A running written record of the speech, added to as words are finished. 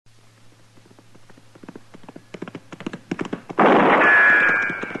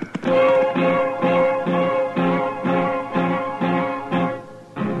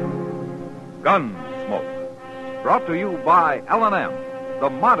Brought to you by L&M, the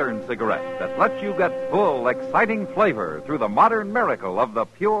modern cigarette that lets you get full, exciting flavor through the modern miracle of the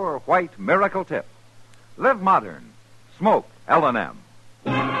pure white Miracle Tip. Live modern. Smoke L&M.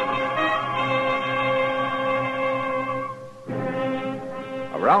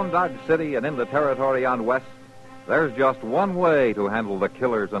 Around Dodge City and in the territory on West, there's just one way to handle the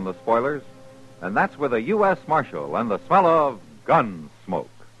killers and the spoilers, and that's with a U.S. Marshal and the smell of gun smoke.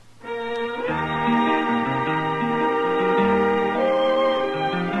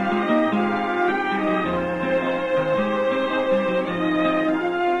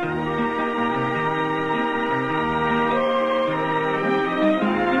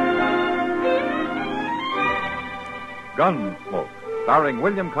 Gunsmoke, starring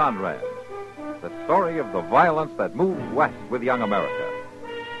William Conrad. The story of the violence that moved west with young America.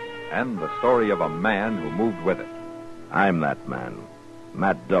 And the story of a man who moved with it. I'm that man.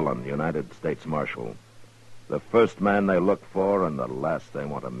 Matt Dillon, United States Marshal. The first man they look for and the last they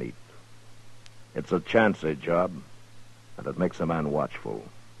want to meet. It's a chancy job, and it makes a man watchful.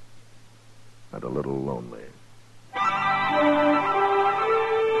 And a little lonely.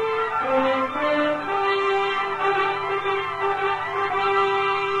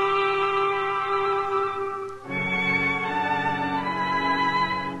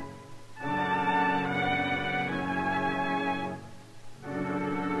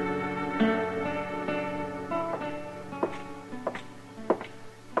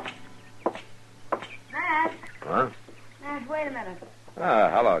 Wait a minute.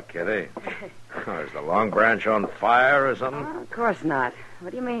 Hello, Kitty. Is the Long Branch on fire or something? Oh, of course not.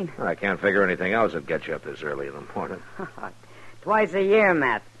 What do you mean? I can't figure anything else that gets you up this early in the morning. Twice a year,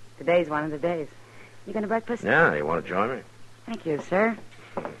 Matt. Today's one of the days. You going to breakfast? Yeah, you want to join me? Thank you, sir.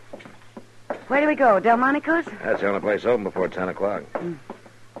 Where do we go? Delmonico's? That's the only place open before 10 o'clock.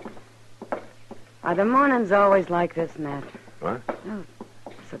 Are the mornings always like this, Matt? What? Oh,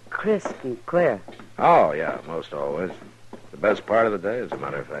 so crisp and clear. Oh, yeah, most always. The best part of the day, as a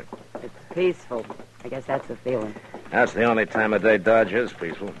matter of fact. It's peaceful. I guess that's the feeling. That's the only time of day Dodge is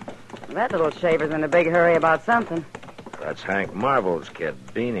peaceful. That little shaver's in a big hurry about something. That's Hank Marvel's kid,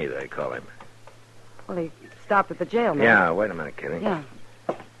 Beanie, they call him. Well, he stopped at the jail, Matt. Yeah, wait a minute, Kitty. Yeah.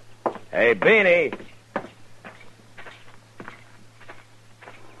 Hey, Beanie.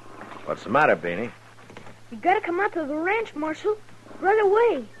 What's the matter, Beanie? You gotta come out to the ranch, Marshal. Right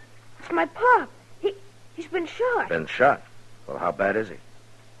away. It's my pop. He's been shot. Been shot? Well, how bad is he?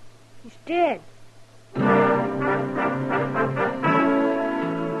 He's dead.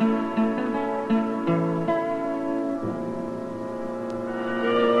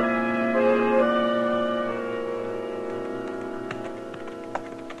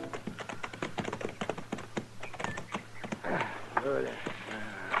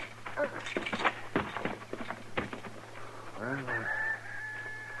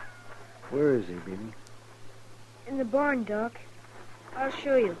 Where is he, Beanie? In the barn, Doc. I'll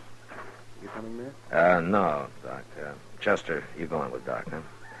show you. You coming, Matt? No, Doc. Chester, you go on with Doc, huh?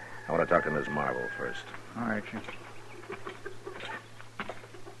 I want to talk to Miss Marvel first. All right, Chief.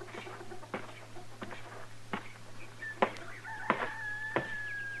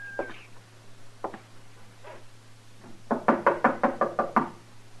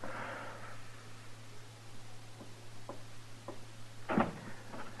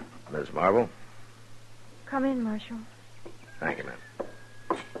 Miss Marvel? Come in, Marshal. Thank you, ma'am.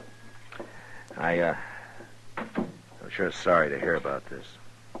 I'm sure sorry to hear about this.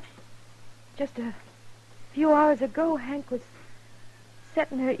 Just a few hours ago, Hank was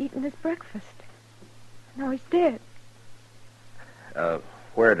sitting there eating his breakfast. Now he's dead.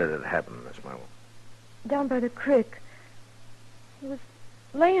 Where did it happen, Miss Marvel? Down by the creek. He was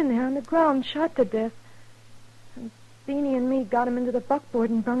laying there on the ground, shot to death. And Beanie and me got him into the buckboard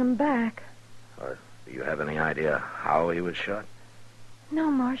and brung him back. Do you have any idea how he was shot? No,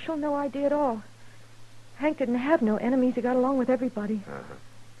 Marshal, no idea at all. Hank didn't have no enemies. He got along with everybody. Uh-huh.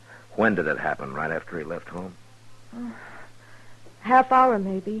 When did it happen? Right after he left home? Half hour,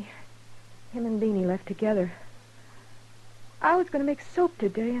 maybe. Him and Beanie left together. I was going to make soap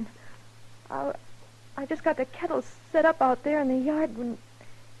today, and I just got the kettle set up out there in the yard when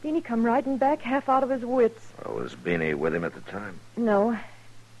Beanie come riding back half out of his wits. Well, was Beanie with him at the time? No.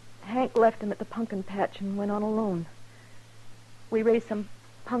 Hank left him at the pumpkin patch and went on alone. We raised some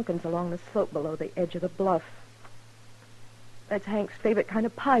pumpkins along the slope below the edge of the bluff. That's Hank's favorite kind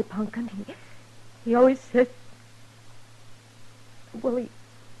of pie pumpkin. He always said... Well,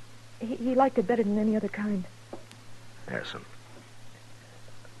 he liked it better than any other kind. Yes,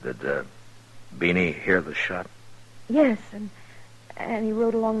 did Beanie hear the shot? Yes, and he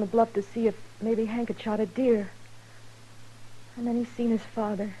rode along the bluff to see if maybe Hank had shot a deer. And then he seen his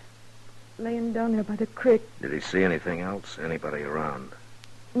father laying down there by the creek. Did he see anything else? Anybody around?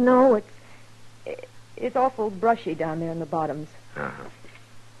 No, it's awful brushy down there in the bottoms. Uh-huh.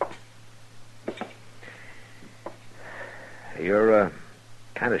 You're,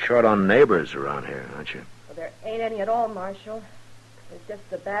 kind of short on neighbors around here, aren't you? Well, there ain't any at all, Marshal. There's just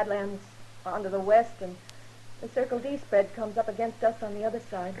the Badlands on to the west, and the Circle D spread comes up against us on the other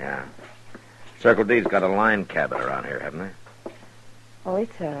side. Yeah. Circle D's got a line cabin around here, haven't they? Oh,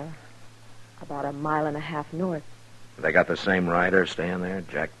 it's about a mile and a half north. They got the same rider staying there,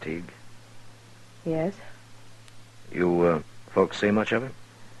 Jack Teague? Yes. You, folks see much of him?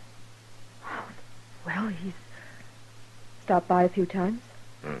 Well, he's stopped by a few times.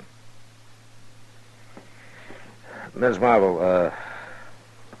 Ms. Marvel,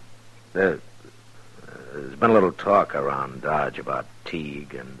 there's been a little talk around Dodge about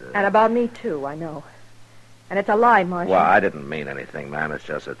Teague and... And about me, too, I know. And it's a lie, Marshal. Well, I didn't mean anything, ma'am. It's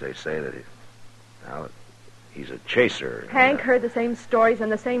just that they say that he's a chaser. Hank heard the same stories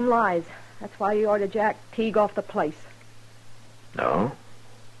and the same lies. That's why he ordered Jack Teague off the place. No?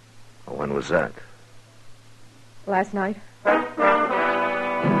 Well, when was that? Last night.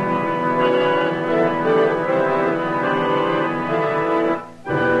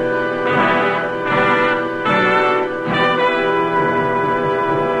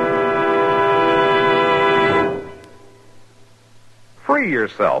 Free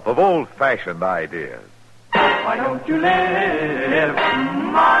yourself of old-fashioned ideas. Why don't you live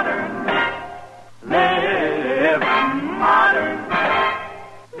modern? Live modern.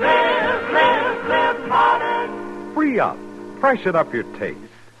 Live modern. Free up. Freshen up your taste.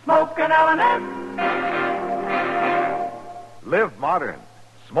 Smoke an L&M. Live modern.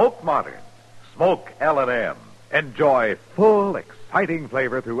 Smoke modern. Smoke L&M. Enjoy full, exciting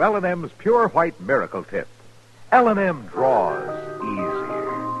flavor through L&M's Pure White Miracle Tip. L&M draws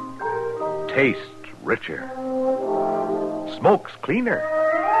easier. Tastes richer. Smokes cleaner.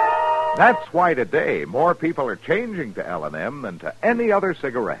 That's why today more people are changing to L&M than to any other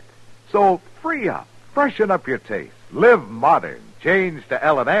cigarette. So free up. Freshen up your taste. Live modern. Change to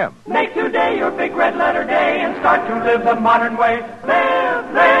L&M. Make today your big red letter day and start to live the modern way. Live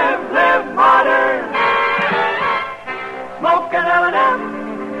modern. Smoke an L&M.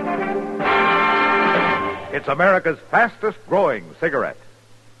 It's America's fastest growing cigarette.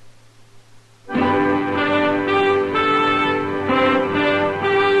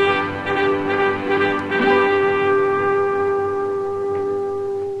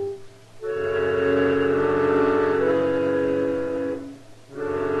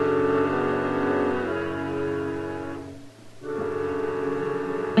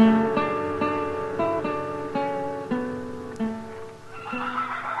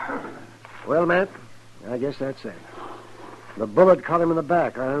 Well, Matt, I guess that's it. The bullet caught him in the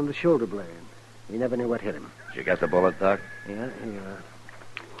back, around the shoulder blade. He never knew what hit him. Did you get the bullet, Doc? Yeah,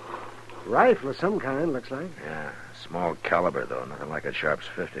 rifle of some kind, looks like. Yeah, small caliber, though. Nothing like a Sharps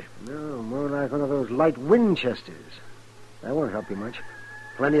 50. No, more like one of those light Winchesters. That won't help you much.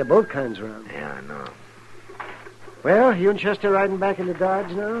 Plenty of both kinds around. Yeah, I know. Well, you and Chester riding back into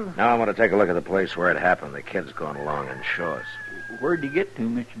Dodge now? Now I want to take a look at the place where it happened. The kid's going along and show us. Where'd you get to,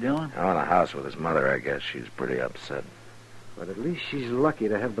 Mr. Dillon? Oh, in the house with his mother, I guess. She's pretty upset. But at least she's lucky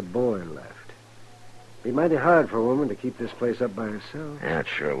to have the boy left. Be mighty hard for a woman to keep this place up by herself. Yeah, it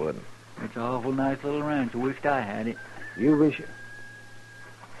sure would. It's an awful nice little ranch. I wished I had it. You wish...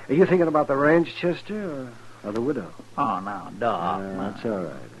 Are you thinking about the ranch, Chester, or the widow? Oh, no, Doc. That's all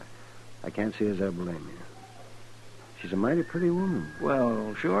right. I can't see as I blame you. She's a mighty pretty woman.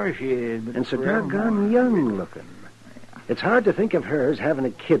 Well, sure she is. But And so forever doggone more. young looking. It's hard to think of her as having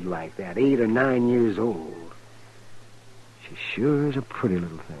a kid like that, 8 or 9 years old. She sure is a pretty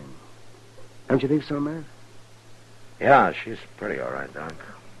little thing. Don't you think so, man? Yeah, she's pretty all right, Doc.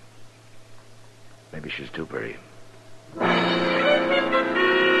 Maybe she's too pretty.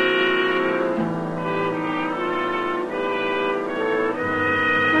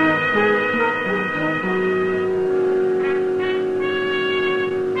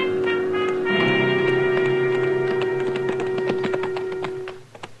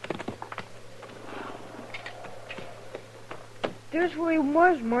 There's where he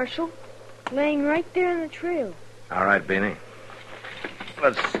was, Marshal. Laying right there in the trail. All right, Beanie.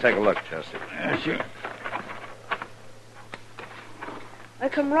 Let's take a look, Chester. Sure. I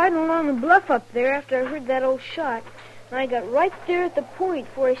come riding along the bluff up there after I heard that old shot, and I got right there at the point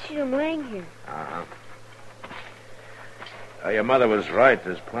where I seen him laying here. Uh-huh. Your mother was right.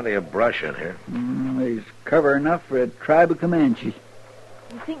 There's plenty of brush in here. There's cover enough for a tribe of Comanches.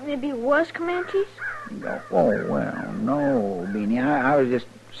 You think maybe it was Comanches? Oh, well, no, Beanie. I was just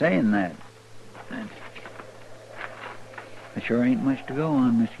saying that. There sure ain't much to go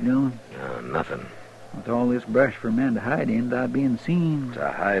on, Mr. Dillon. No, nothing. With all this brush for a man to hide in without being seen. To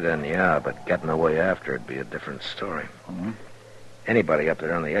hide in, yeah, but getting away after it'd be a different story. Oh. Anybody up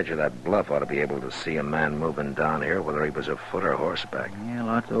there on the edge of that bluff ought to be able to see a man moving down here, whether he was afoot or horseback. Yeah,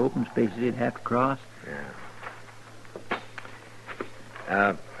 lots of open spaces he'd have to cross.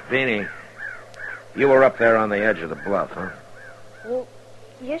 Yeah. Beanie, you were up there on the edge of the bluff, huh? Well,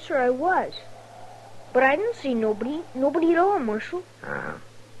 yes, sir, I was. But I didn't see nobody. Nobody at all, Marshal. Uh-huh.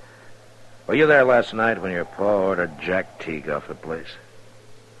 Were you there last night when your pa ordered Jack Teague off the place?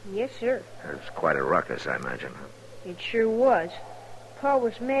 Yes, sir. It was quite a ruckus, I imagine, huh? It sure was. Pa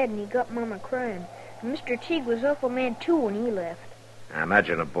was mad and he got Mama crying. And Mr. Teague was awful mad, too, when he left. I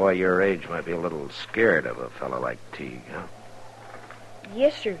imagine a boy your age might be a little scared of a fellow like Teague, huh?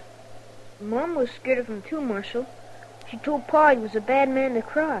 Yes, sir. Mom was scared of him, too, Marshal. She told Pa he was a bad man to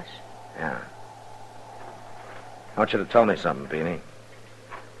cross. Yeah. I want you to tell me something, Beanie.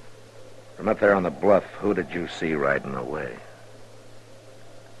 From up there on the bluff, who did you see riding away?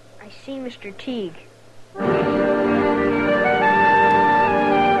 I see Mr. Teague.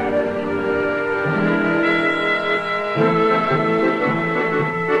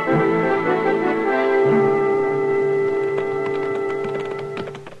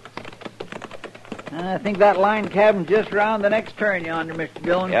 I think that line cabin's just around the next turn yonder, Mr.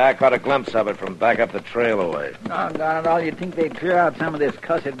 Dillon. Yeah, I caught a glimpse of it from back up the trail away. Doggone it all, you'd think they'd clear out some of this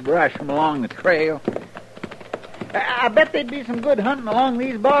cussed brush from along the trail. I bet there'd be some good hunting along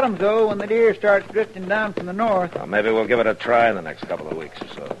these bottoms, though, when the deer starts drifting down from the north. Well, maybe we'll give it a try in the next couple of weeks or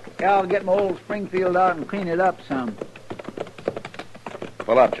so. Yeah, I'll get my old Springfield out and clean it up some.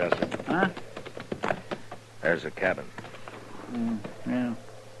 Pull up, Chester. Huh? There's the cabin. Yeah.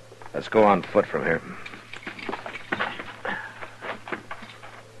 Let's go on foot from here.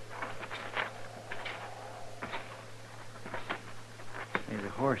 There's a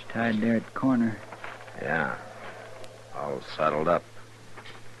horse tied there at the corner. Yeah. All saddled up.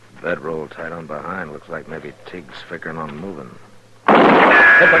 Bedroll tied on behind. Looks like maybe Teague's figuring on moving.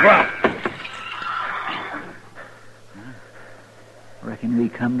 Hit the ground. Reckon we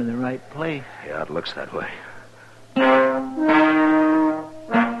come to the right place. Yeah, it looks that way.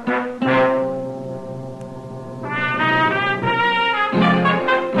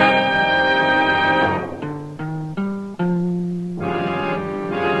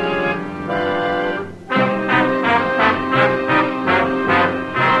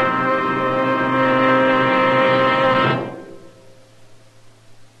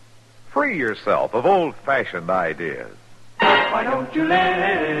 Free yourself of old-fashioned ideas. Why don't you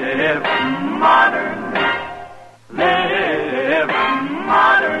live modern? Live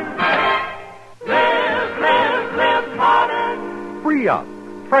modern. Live modern. Free up.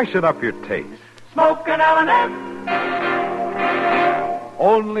 Freshen up your taste. Smoke an L&M.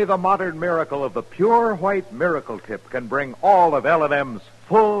 Only the modern miracle of the pure white Miracle Tip can bring all of L&M's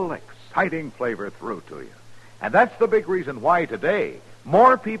full, exciting flavor through to you. And that's the big reason why today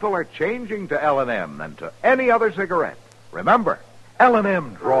more people are changing to L&M than to any other cigarette. Remember,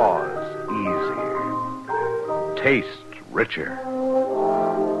 L&M draws easier, tastes richer,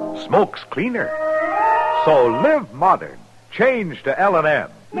 smokes cleaner. So live modern. Change to L&M.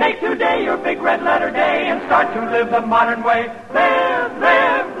 Make today your big red letter day and start to live the modern way. Live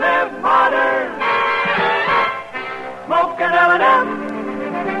modern. Smoke an L&M.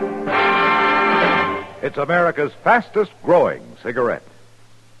 It's America's fastest growing cigarette.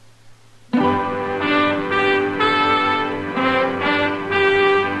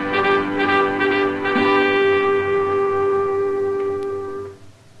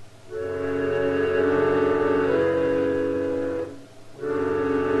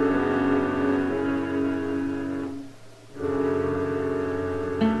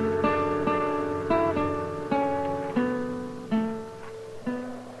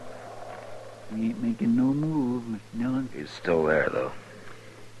 We ain't making no move, Mr. Dillon. He's still there, though.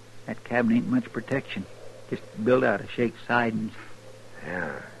 That cabin ain't much protection. Just built out of shake sidings.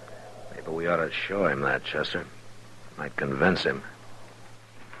 Yeah. Maybe we ought to show him that, Chester. Might convince him.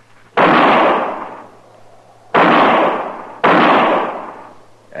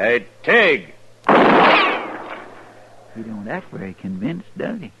 Hey, Teague! He don't act very convinced,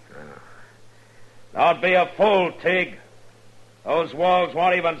 does he? Don't be a fool, Teague. Those walls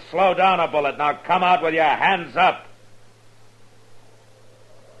won't even slow down a bullet. Now come out with your hands up.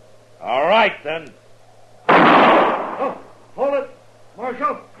 All right, then. Oh, hold it.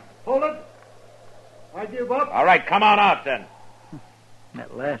 Marshal, hold it. I give up. All right, come on out, then.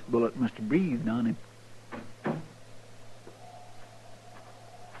 That last bullet must have breathed on him.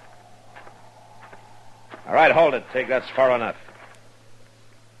 All right, hold it, Tig. That's far enough.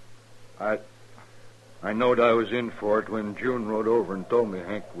 I knowed I was in for it when June rode over and told me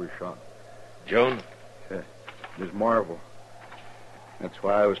Hank was shot. June? Yeah, Miss Marvel. That's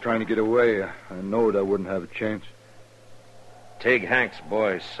why I was trying to get away. I knowed I wouldn't have a chance. Tig, Hank's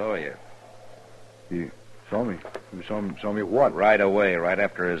boy saw you. He saw me? He saw me what? Right away, right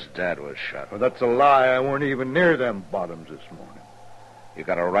after his dad was shot. Well, that's a lie. I weren't even near them bottoms this morning. You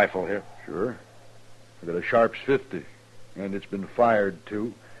got a rifle here? Sure. I got a Sharps 50, and it's been fired,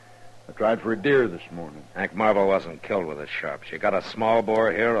 too. I tried for a deer this morning. Hank Marvel wasn't killed with a Sharps. You got a small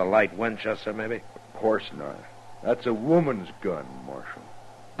bore here, a light Winchester, maybe? Of course not. That's a woman's gun, Marshal.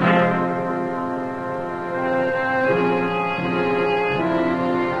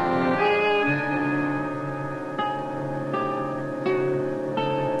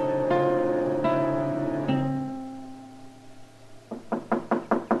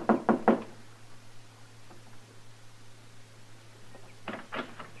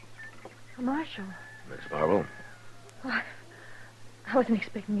 Marshal. Miss Marvel? I wasn't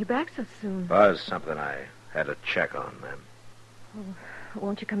expecting you back so soon. Was something I had to check on, ma'am. Oh,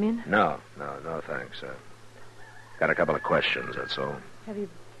 won't you come in? No, thanks. Got a couple of questions, that's all. Have you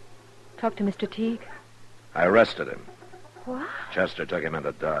talked to Mr. Teague? I arrested him. What? Chester took him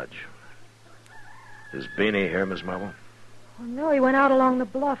into Dodge. Is Beanie here, Miss Marvel? Oh, no, he went out along the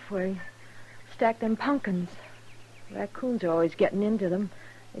bluff where he stacked them pumpkins. Raccoons are always getting into them.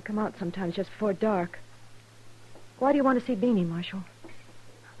 They come out sometimes just before dark. Why do you want to see Beanie, Marshal?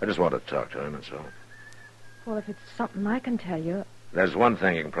 I just want to talk to him, that's all. Well, if it's something I can tell you... There's one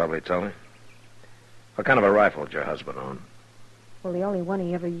thing you can probably tell me. What kind of a rifle did your husband own? Well, the only one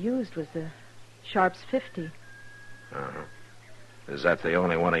he ever used was the Sharps 50. Uh-huh. Is that the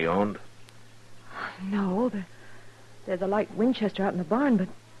only one he owned? No, there's a light Winchester out in the barn, but...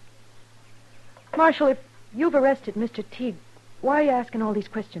 Marshal, if you've arrested Mr. Teague, why are you asking all these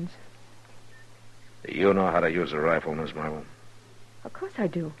questions? Do you know how to use a rifle, Miss Marvel? Of course I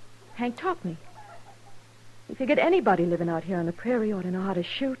do. Hank taught me. You figured anybody living out here on the prairie ought to know how to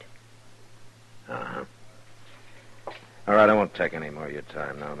shoot. Uh-huh. All right, I won't take any more of your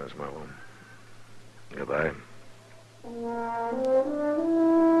time now, Miss Marvel. Goodbye.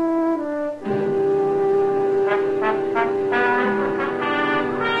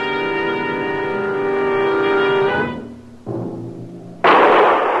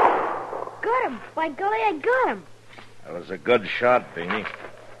 By golly, I got him. That was a good shot, Beanie.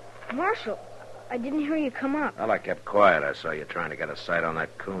 Marshal, I didn't hear you come up. Well, I kept quiet. I saw you trying to get a sight on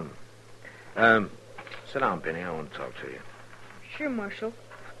that coon. Sit down, Beanie. I want to talk to you. Sure, Marshal.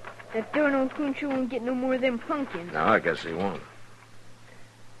 That darn old coon sure won't get no more of them pumpkins. No, I guess he won't.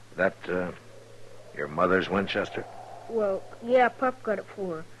 That, your mother's Winchester? Well, yeah, Pop got it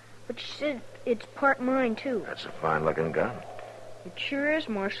for her. But she said it's part mine, too. That's a fine-looking gun. It sure is,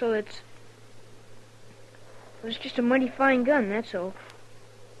 Marshal. It was just a mighty fine gun, that's all.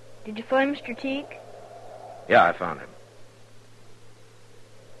 Did you find Mr. Teague? Yeah, I found him.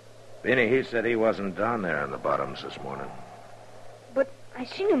 Beanie, he said he wasn't down there in the bottoms this morning. But I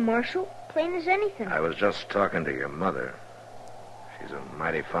seen him, Marshal. Plain as anything. I was just talking to your mother. She's a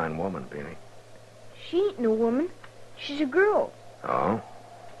mighty fine woman, Beanie. She ain't no woman. She's a girl. Oh?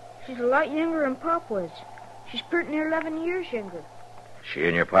 She's a lot younger than Pop was. She's pretty near 11 years younger. She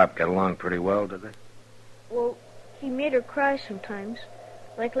and your pop get along pretty well, did they? Well, he made her cry sometimes.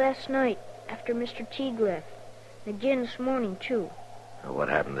 Like last night, after Mr. Teague left. And again this morning, too. What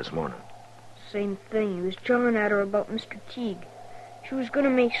happened this morning? Same thing. He was jawing at her about Mr. Teague. She was going to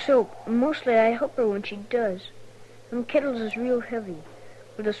make soap, and mostly I help her when she does. Them kettles is real heavy.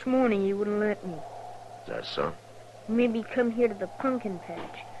 But this morning he wouldn't let me. Is that so? He made me come here to the pumpkin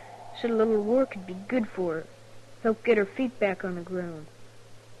patch. Said a little work would be good for her. Help get her feet back on the ground.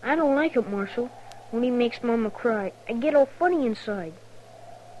 I don't like it, Marshal. When he makes Mama cry, I get all funny inside.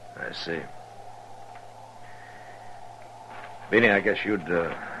 I see. Beanie, I guess you'd do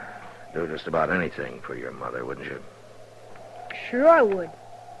just about anything for your mother, wouldn't you? Sure I would.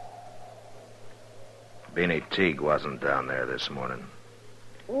 Beanie Teague wasn't down there this morning.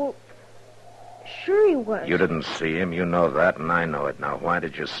 Well, sure he was. You didn't see him. You know that, and I know it. Now, why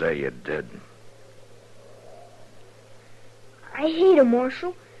did you say you did? I hate him,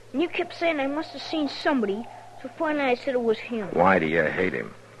 Marshal. And you kept saying I must have seen somebody, so finally I said it was him. Why do you hate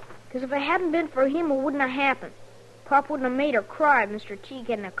him? Because if it hadn't been for him, it wouldn't have happened. Pop wouldn't have made her cry if Mr. Teague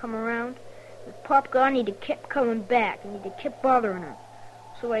hadn't have come around. With Pop gone, he'd have kept coming back, and he'd have kept bothering her.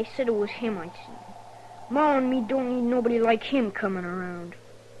 So I said it was him I'd seen. Ma and me don't need nobody like him coming around.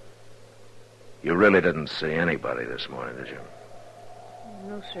 You really didn't see anybody this morning, did you?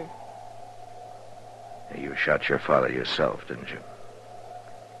 No, sir. You shot your father yourself, didn't you?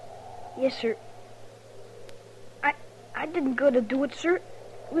 Yes, sir. I didn't go to do it, sir.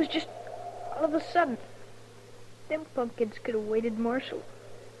 It was just all of a sudden. Them pumpkins could have waited, Marshal.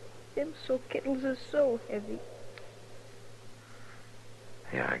 Them soap kettles is so heavy.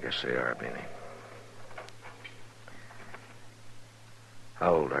 Yeah, I guess they are, Beanie.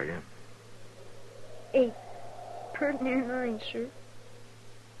 How old are you? 8. Pert near 9, sir.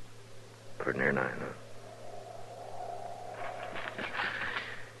 Pretty near 9, huh?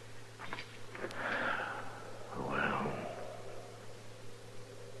 Well,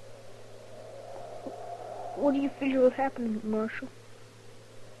 What do you figure will happen, Marshal?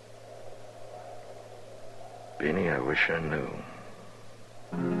 Beanie, I wish I knew.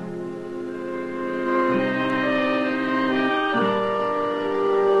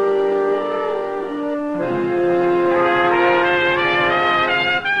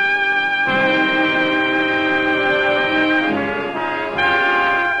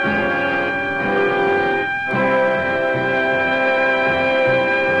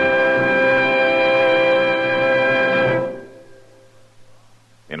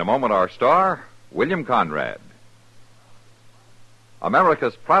 In a moment, our star, William Conrad.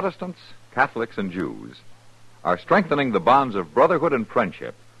 America's Protestants, Catholics, and Jews are strengthening the bonds of brotherhood and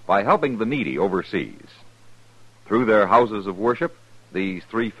friendship by helping the needy overseas. Through their houses of worship, these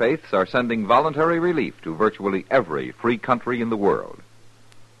three faiths are sending voluntary relief to virtually every free country in the world.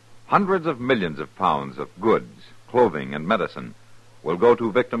 Hundreds of millions of pounds of goods, clothing, and medicine will go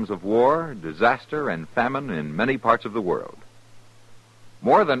to victims of war, disaster, and famine in many parts of the world.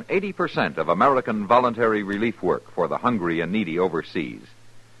 More than 80% of American voluntary relief work for the hungry and needy overseas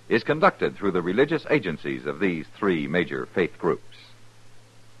is conducted through the religious agencies of these three major faith groups.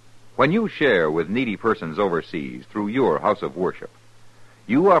 When you share with needy persons overseas through your house of worship,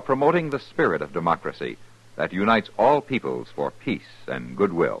 you are promoting the spirit of democracy that unites all peoples for peace and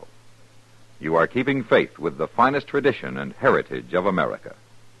goodwill. You are keeping faith with the finest tradition and heritage of America.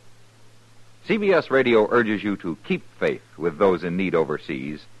 CBS Radio urges you to keep faith with those in need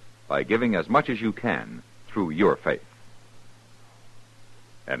overseas by giving as much as you can through your faith.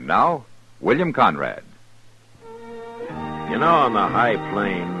 And now, William Conrad. You know, on the high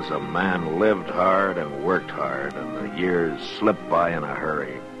plains, a man lived hard and worked hard, and the years slipped by in a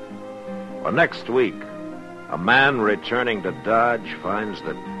hurry. Well, next week, a man returning to Dodge finds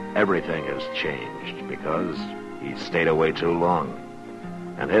that everything has changed because he stayed away too long.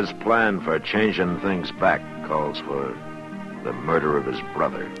 And his plan for changing things back calls for the murder of his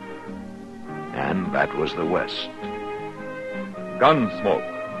brother. And that was the West.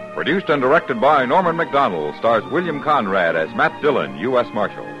 Gunsmoke, produced and directed by Norman Macdonald, stars William Conrad as Matt Dillon, U.S.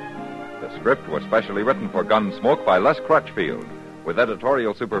 Marshal. The script was specially written for Gunsmoke by Les Crutchfield, with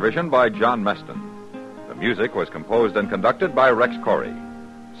editorial supervision by John Meston. The music was composed and conducted by Rex Corey.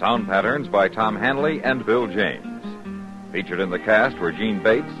 Sound patterns by Tom Hanley and Bill James. Featured in the cast were Gene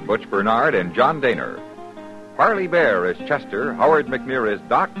Bates, Butch Bernard, and John Daner. Parley Bear is Chester, Howard McNear is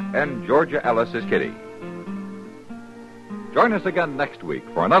Doc, and Georgia Ellis is Kitty. Join us again next week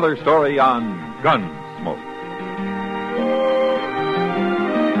for another story on Gunsmoke.